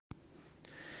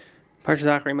Parsha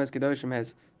Acharei Kedoshim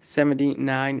has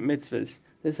 79 mitzvahs.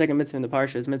 The second mitzvah in the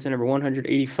parsha is mitzvah number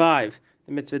 185,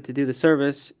 the mitzvah to do the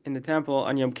service in the temple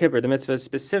on Yom Kippur. The mitzvah is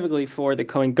specifically for the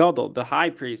Kohen Gadol, the high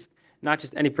priest, not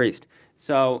just any priest.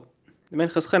 So the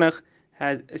Minchas Chinuch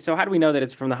has. So how do we know that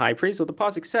it's from the high priest? Well, the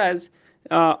pasuk says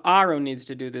Aaron needs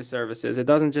to do the services. It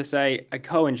doesn't just say a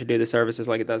Kohen should do the services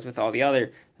like it does with all the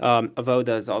other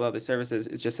avodas, all the other services.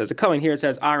 It just says a Kohen. Here it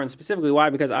says Aaron specifically.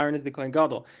 Why? Because Aaron is the Kohen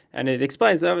Gadol, and it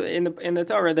explains in the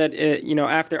Torah that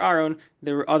after Aaron,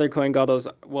 the other Kohen Gadol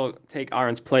will take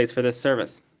Aaron's place for this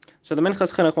service. So the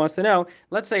Minchas Chinuch wants to know.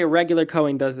 Let's say a regular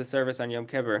Kohen does the service on Yom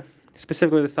Kippur,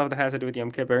 specifically the stuff that has to do with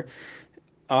Yom Kippur.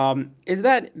 Is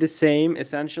that the same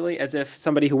essentially as if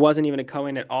somebody who wasn't even a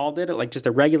Kohen at all did it, like just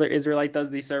a regular Israelite does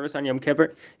the service on Yom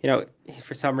Kippur?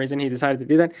 For some reason he decided to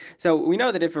do that. So we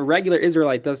know that if a regular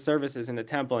Israelite does services in the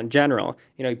temple in general,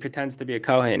 he pretends to be a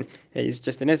Kohen, he's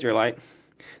just an Israelite.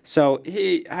 So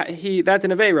he that's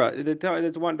an avera.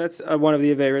 That's one of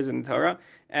the averas in the Torah,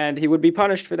 and he would be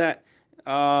punished for that.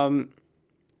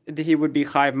 He would be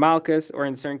chayiv malchus, or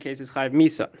in certain cases chayiv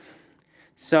misa.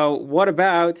 So what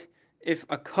about if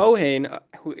a Kohen,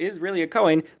 who is really a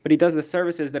Kohen, but he does the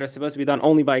services that are supposed to be done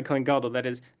only by a Kohen Gadol, that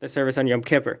is the service on Yom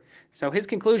Kippur? So his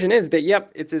conclusion is that,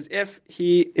 yep, it's as if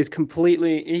he is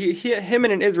him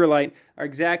and an Israelite are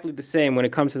exactly the same when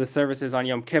it comes to the services on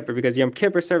Yom Kippur, because Yom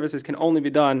Kippur services can only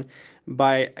be done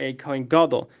by a Kohen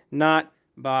Gadol, not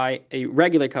by a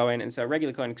regular Kohen, and so a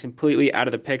regular Kohen is completely out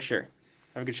of the picture.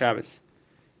 Have a good Shabbos.